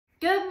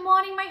Good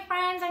morning, my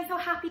friends. I'm so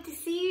happy to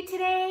see you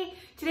today.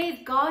 Today is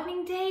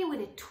gardening day with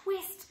a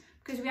twist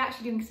because we're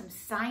actually doing some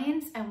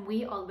science and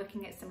we are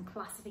looking at some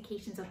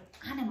classifications of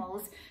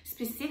animals,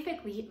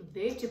 specifically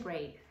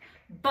vertebrates.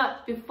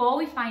 But before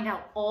we find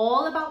out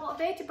all about what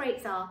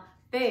vertebrates are,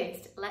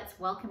 first, let's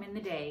welcome in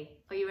the day.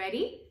 Are you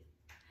ready?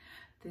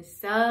 The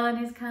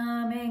sun is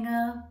coming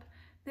up.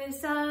 The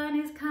sun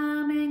is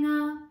coming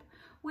up.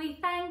 We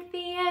thank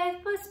the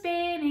earth for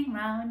spinning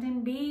round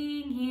and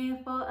being here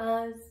for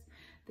us.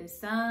 The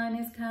sun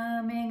is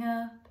coming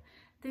up,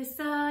 the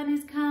sun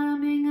is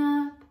coming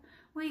up.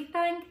 We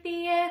thank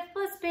the earth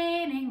for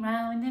spinning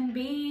round and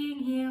being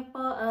here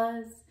for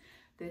us.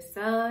 The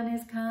sun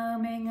is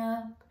coming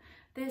up,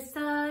 the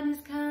sun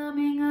is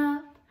coming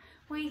up.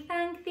 We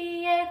thank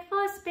the earth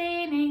for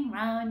spinning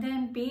round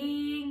and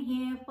being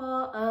here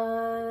for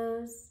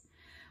us.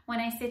 When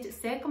I sit at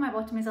circle, my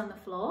bottom is on the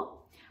floor.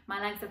 My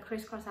legs are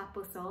crisscross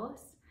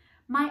applesauce.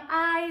 My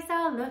eyes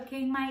are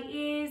looking, my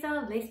ears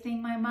are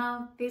listening, my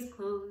mouth is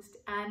closed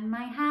and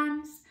my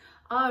hands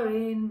are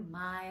in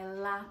my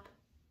lap.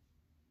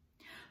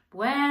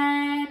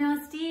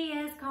 Buenos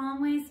dias,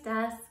 ¿cómo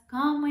estás?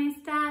 ¿Cómo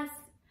estás?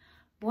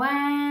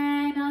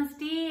 Buenos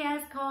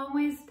días, ¿cómo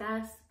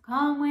estás?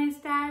 ¿Cómo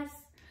estás?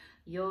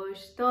 Yo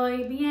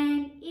estoy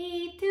bien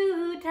y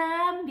tú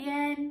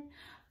también.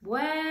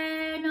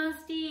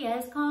 Buenos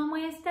días, ¿cómo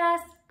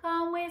estás?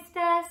 ¿Cómo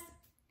estás?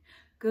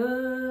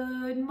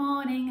 Good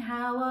morning,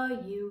 how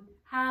are you?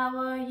 How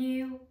are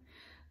you?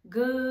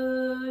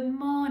 Good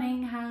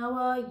morning, how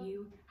are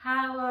you?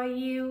 How are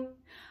you?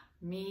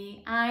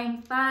 Me,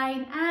 I'm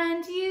fine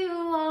and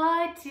you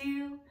are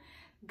too.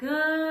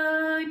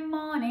 Good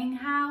morning,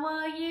 how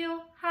are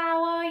you?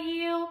 How are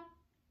you?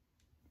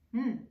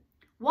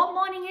 What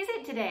morning is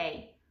it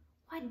today?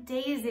 What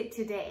day is it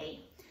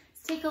today?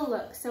 Let's take a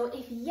look. So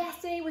if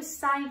yesterday was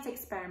science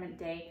experiment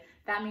day,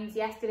 that means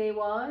yesterday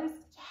was,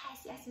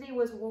 yesterday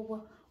was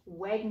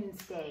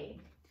Wednesday.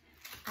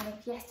 And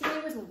if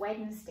yesterday was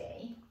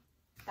Wednesday,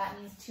 that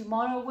means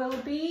tomorrow will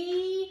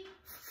be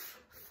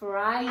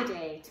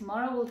Friday.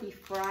 Tomorrow will be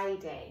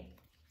Friday.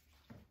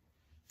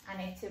 And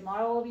if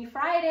tomorrow will be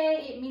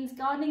Friday, it means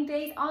gardening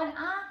days on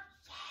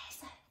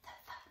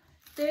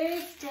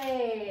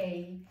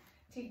Thursday.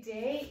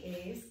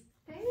 Today is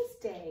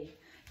Thursday.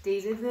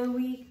 Days of the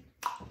week.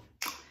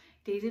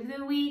 Days of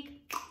the week.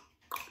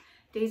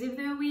 Days of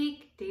the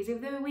week, days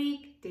of the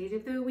week, days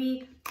of the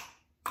week.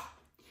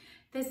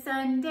 There's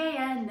Sunday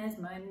and there's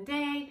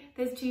Monday,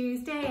 there's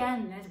Tuesday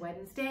and there's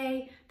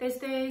Wednesday, there's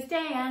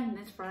Thursday and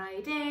there's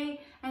Friday,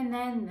 and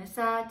then there's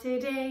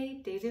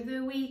Saturday. Days of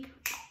the week,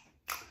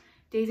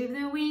 days of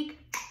the week,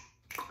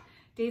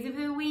 days of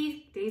the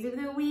week, days of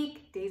the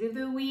week, days of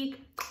the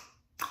week.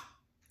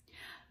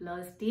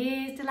 Los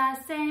días de la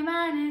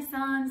semana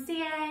son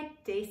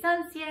siete,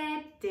 son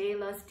siete.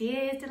 Los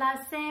días de la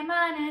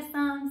semana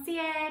son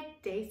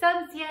siete,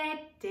 son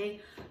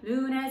siete.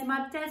 Lunes,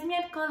 martes,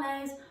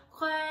 miércoles,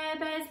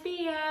 jueves,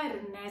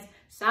 viernes,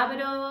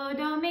 sábado,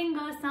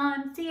 domingo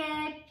son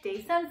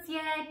siete, son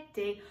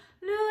siete.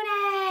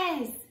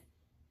 Lunes,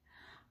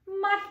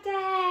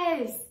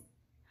 martes,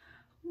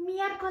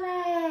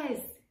 miércoles,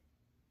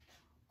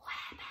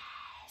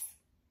 jueves,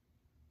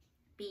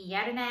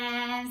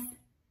 viernes,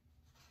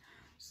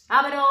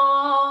 sábado,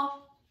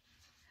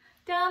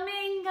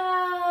 domingo.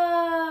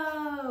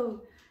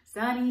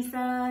 Sunny,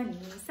 sunny,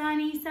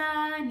 sunny,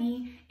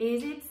 sunny.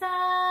 Is it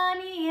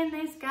sunny in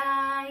the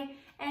sky?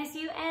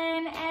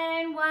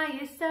 S-U-N-N-Y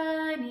is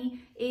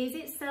sunny. Is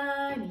it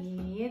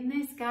sunny in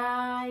the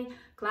sky?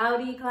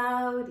 Cloudy,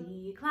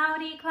 cloudy,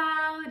 cloudy,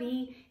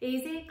 cloudy.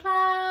 Is it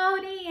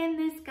cloudy in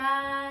the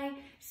sky?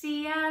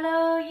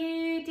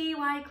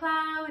 C-L-O-U-D-Y,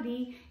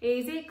 cloudy.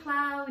 Is it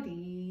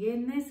cloudy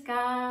in the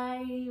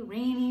sky?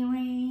 Rainy,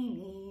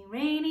 rainy,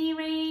 rainy,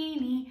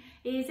 rainy.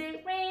 Is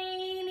it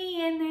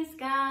rainy in the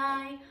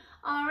sky?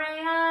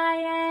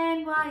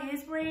 R-A-I-N-Y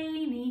is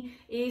rainy.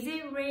 Is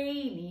it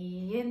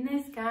rainy in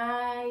the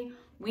sky?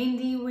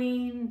 Windy,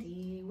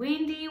 windy,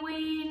 windy,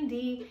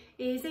 windy.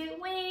 Is it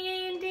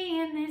windy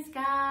in the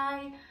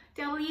sky?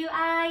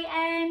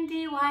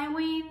 W-I-N-D-Y,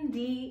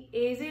 windy.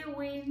 Is it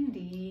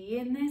windy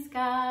in the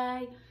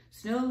sky?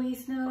 Snowy,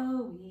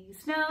 snowy,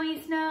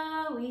 snowy,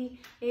 snowy.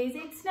 Is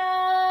it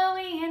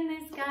snowy in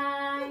the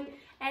sky?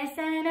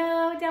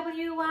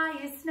 S-N-O-W-Y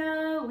is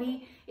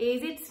snowy.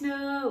 Is it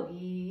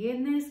snowy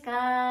in the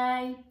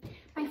sky?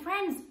 My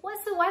friends,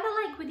 what's the weather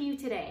like with you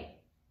today?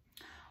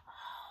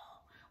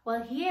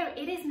 Well, here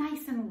it is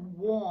nice and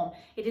warm.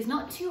 It is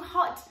not too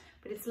hot,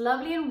 but it's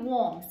lovely and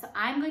warm. So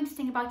I'm going to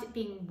sing about it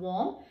being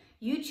warm.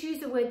 You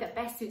choose the word that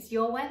best suits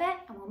your weather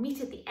and we'll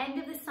meet at the end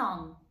of the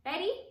song.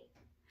 Ready?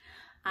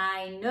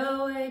 I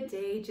know a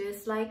day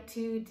just like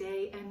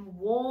today and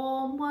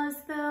warm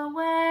was the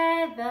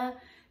weather.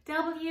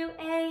 W-A-R-M,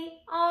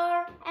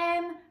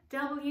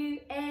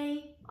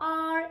 W-A-R-M,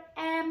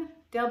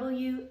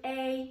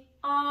 W-A-R-M,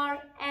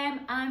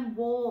 and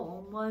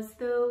warm was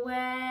the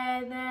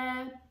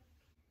weather.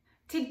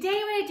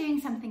 Today we're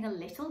doing something a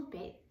little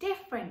bit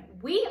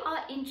different. We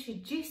are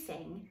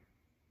introducing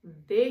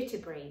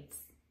vertebrates.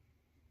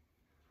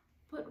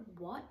 But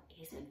what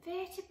is a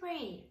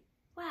vertebrate?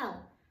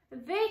 Well, a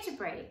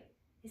vertebrate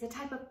is a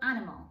type of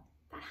animal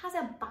that has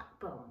a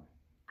backbone.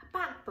 A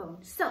backbone.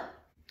 So,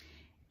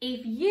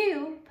 if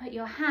you put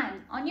your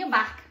hand on your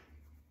back,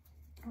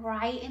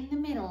 right in the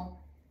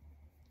middle,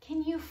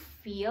 can you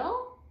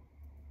feel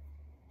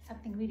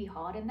something really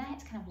hard in there?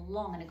 It's kind of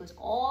long and it goes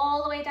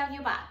all the way down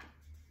your back.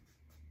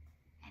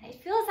 And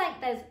it feels like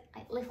there's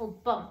like little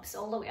bumps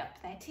all the way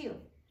up there too.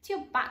 It's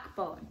your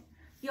backbone.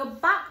 Your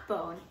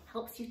backbone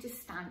helps you to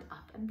stand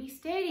up and be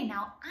sturdy.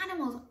 Now,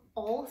 animals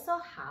also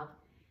have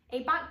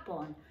a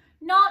backbone.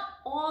 Not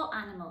all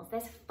animals.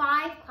 There's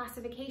 5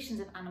 classifications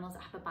of animals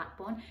that have a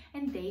backbone,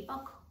 and they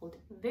are called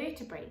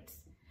vertebrates.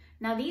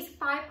 Now, these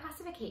 5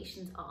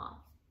 classifications are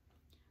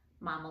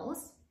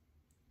mammals,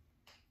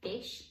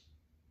 fish,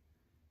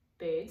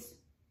 birds,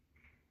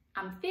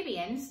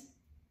 amphibians,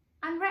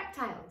 and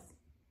reptiles.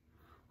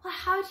 Well,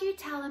 how do you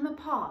tell them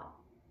apart?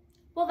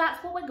 Well,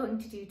 that's what we're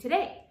going to do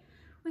today.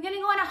 We're going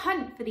to go on a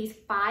hunt for these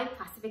 5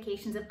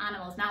 classifications of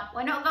animals. Now,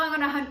 we're not going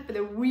on a hunt for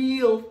the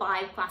real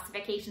 5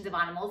 classifications of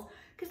animals,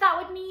 because that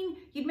would mean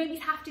you'd maybe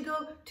have to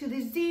go to the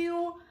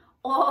zoo,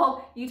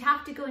 or you'd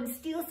have to go and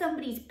steal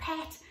somebody's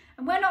pet,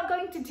 and we're not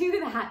going to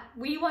do that.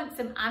 We want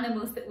some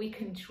animals that we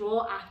can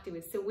draw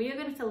afterwards. So we are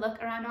going to look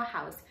around our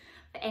house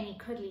for any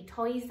cuddly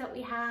toys that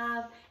we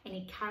have,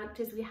 any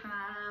characters we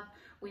have.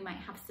 We might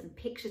have some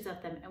pictures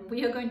of them, and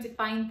we are going to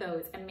find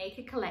those and make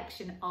a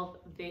collection of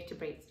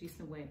vertebrates to do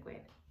some work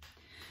with.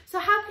 So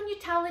how can you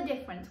tell the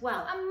difference?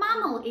 Well, a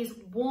mammal is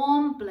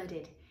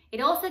warm-blooded. It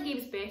also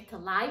gives birth to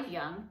live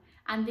young,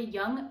 and the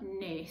young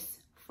nurse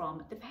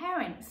from the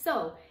parent.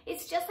 So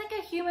it's just like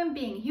a human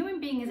being. A human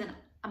being is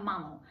a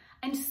mammal,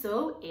 and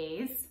so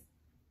is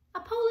a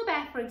polar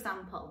bear, for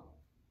example.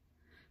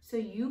 So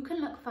you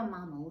can look for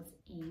mammals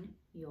in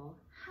your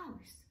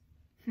house.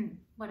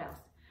 What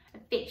else? A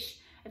fish.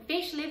 A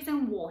fish lives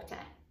in water,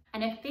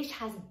 and a fish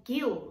has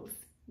gills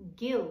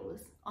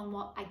on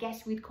what I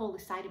guess we'd call the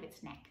side of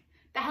its neck.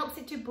 That helps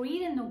it to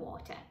breathe in the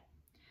water.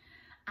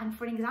 And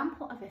for an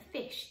example of a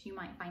fish, you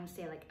might find,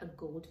 say, like a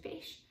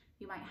goldfish,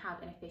 you might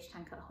have in a fish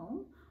tank at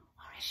home,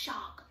 or a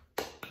shark.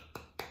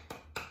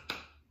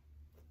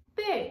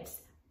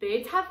 Birds.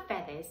 Birds have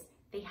feathers,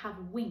 they have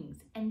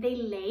wings, and they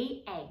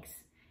lay eggs.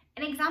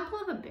 An example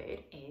of a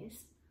bird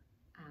is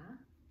a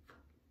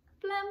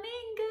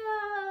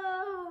flamingo.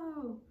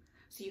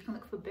 So you can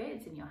look for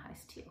birds in your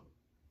house too.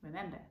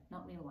 Remember,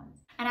 not real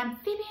ones. An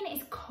amphibian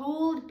is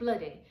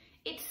cold-blooded.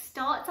 It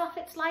starts off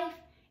its life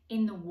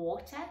in the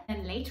water,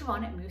 and later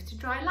on it moves to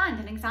dry land.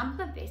 An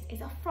example of this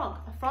is a frog.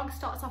 A frog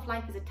starts off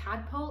life as a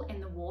tadpole in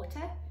the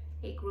water,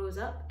 it grows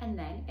up, and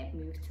then it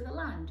moves to the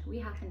land. We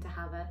happen to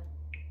have a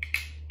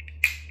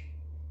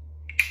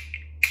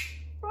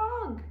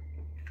frog.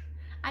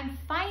 And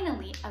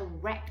finally, a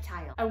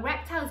reptile. A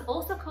reptile is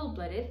also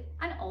cold-blooded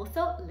and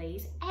also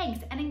lays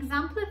eggs. An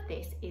example of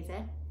this is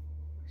a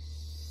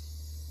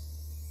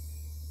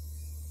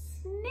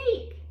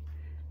snake.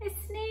 A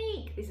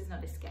snake. This is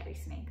not a scary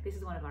snake. This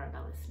is one of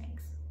Arabella's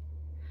snakes.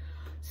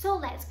 So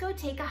let's go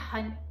take a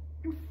hunt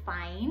and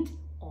find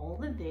all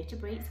the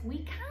vertebrates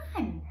we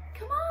can.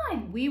 Come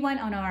on. We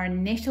went on our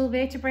initial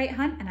vertebrate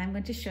hunt, and I'm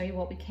going to show you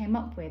what we came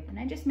up with. And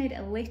I just made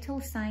a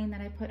little sign that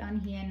I put on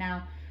here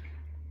now.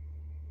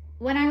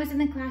 When I was in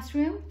the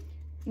classroom,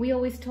 we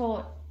always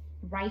taught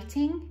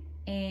writing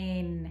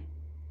in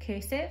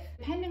cursive.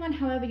 Depending on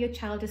however your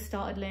child has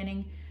started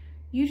learning,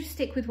 you just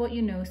stick with what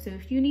you know. So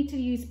if you need to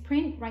use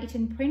print, write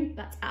in print,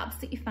 that's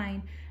absolutely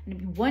fine. And it'd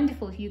be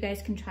wonderful if you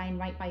guys can try and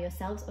write by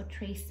yourselves or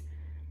trace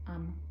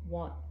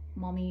what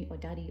mommy or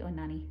daddy or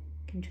nanny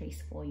can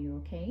trace for you,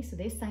 okay? So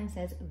this sign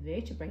says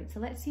vertebrate. So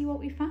let's see what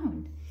we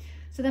found.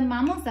 So the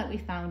mammals that we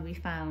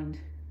found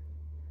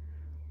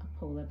a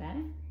polar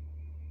bear,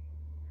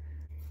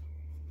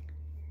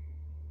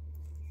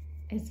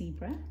 a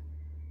zebra,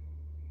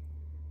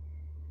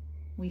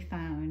 we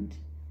found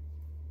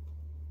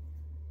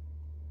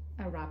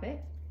a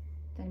rabbit.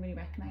 Does anybody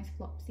recognize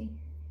Flopsy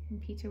and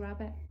Peter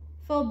Rabbit?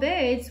 For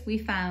birds, we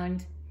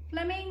found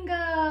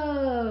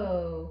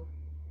flamingo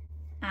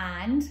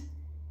and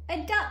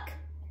a duck.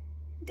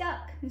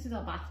 This is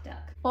our bath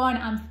duck. For an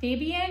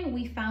amphibian,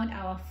 we found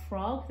our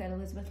frog that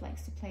Elizabeth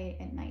likes to play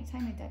at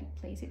nighttime. My daddy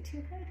plays it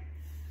too good.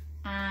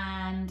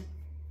 And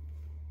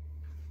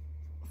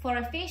for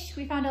a fish,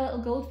 we found a little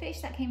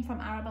goldfish that came from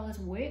Arabella's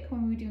work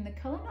when we were doing the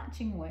colour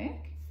matching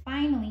work.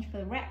 Finally,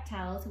 for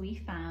reptiles, we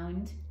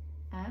found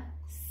a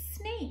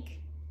snake.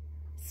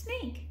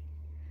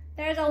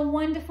 There's a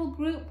wonderful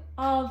group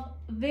of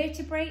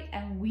vertebrate,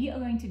 and we are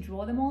going to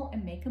draw them all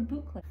and make a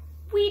booklet.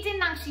 We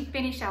didn't actually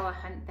finish our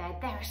hunt there.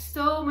 There's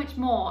so much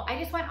more. I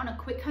just went on a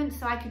quick hunt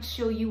so I could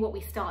show you what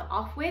we start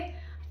off with.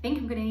 I think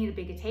I'm going to need a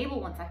bigger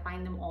table once I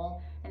find them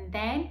all, and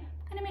then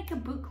I'm going to make a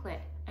booklet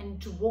and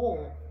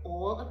draw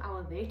all of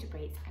our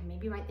vertebrates and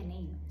maybe write the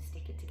name and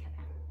stick it together.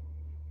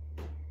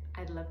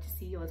 I'd love to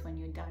see yours when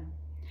you're done.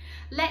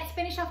 Let's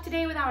finish off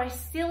today with our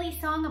silly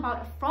song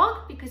about a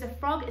frog, because a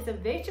frog is a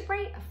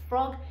vertebrate, a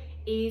frog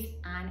is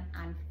an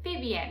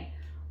amphibian.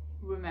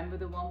 Remember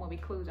the one where we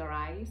close our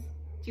eyes?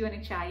 Do you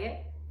want to try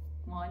it?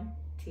 1,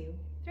 2,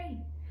 3.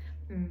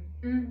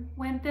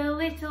 Went the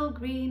little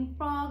green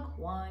frog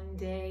one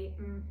day.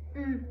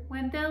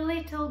 Went the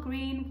little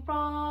green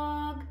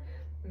frog.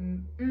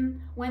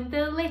 Went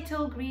the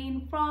little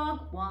green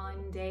frog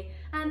one day,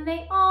 and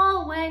they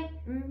all went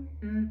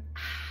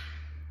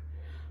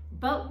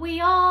But we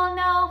all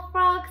know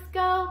frogs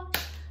go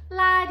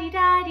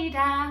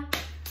la-di-da-di-da,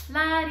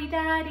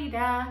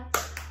 la-di-da-di-da,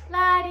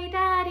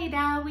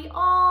 la-di-da-di-da. We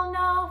all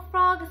know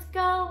frogs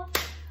go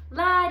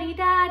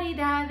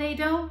la-di-da-di-da. They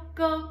don't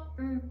go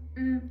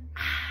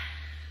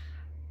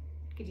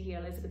Could you hear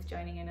Elizabeth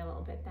joining in a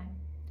little bit then?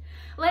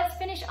 Let's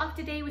finish off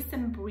today with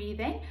some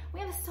breathing. We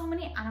have so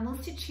many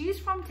animals to choose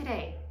from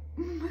today.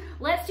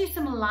 Let's do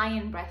some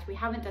lion breath. We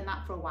haven't done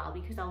that for a while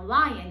because a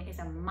lion is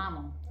a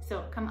mammal.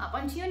 So come up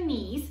onto your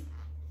knees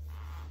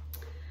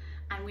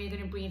and we're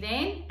going to breathe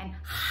in and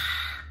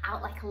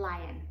out like a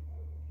lion.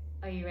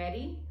 Are you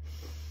ready?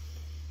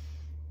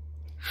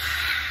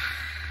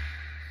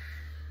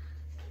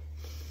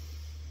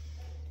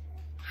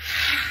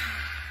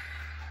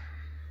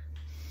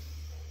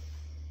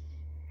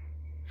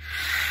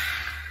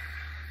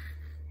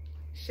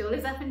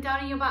 Shoulders up and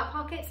down in your back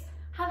pockets.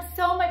 Have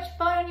so much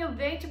fun on your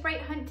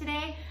vertebrate hunt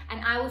today,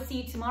 and I will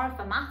see you tomorrow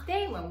for Math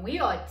Day when we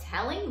are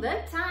telling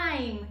the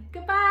time.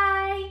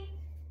 Goodbye.